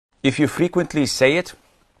if you frequently say it,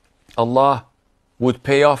 Allah would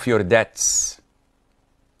pay off your debts.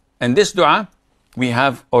 And this dua we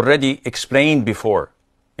have already explained before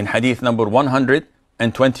in hadith number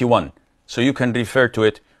 121. So you can refer to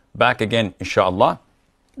it back again, inshallah.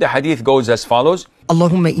 The hadith goes as follows.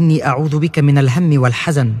 اللهم إني أعوذ بك من الهم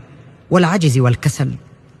والحزن والعجز والكسل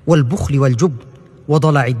والبخل والجبن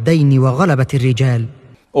وضلع الدين وغلبة الرجال.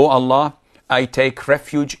 O Allah, I take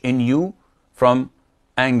refuge in you from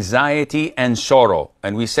anxiety and sorrow.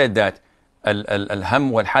 And we said that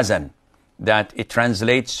al-ham wal-hazan, that it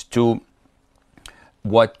translates to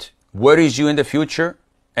what worries you in the future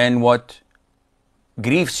and what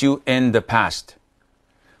grieves you in the past.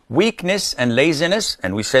 Weakness and laziness,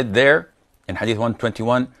 and we said there in Hadith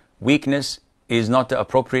 121, weakness is not the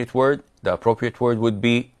appropriate word. The appropriate word would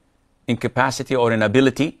be incapacity or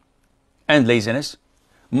inability, and laziness.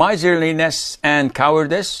 Miserliness and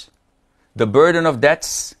cowardice, the burden of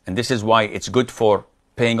debts, and this is why it's good for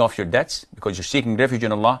paying off your debts, because you're seeking refuge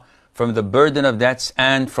in Allah from the burden of debts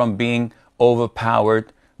and from being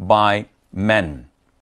overpowered by men.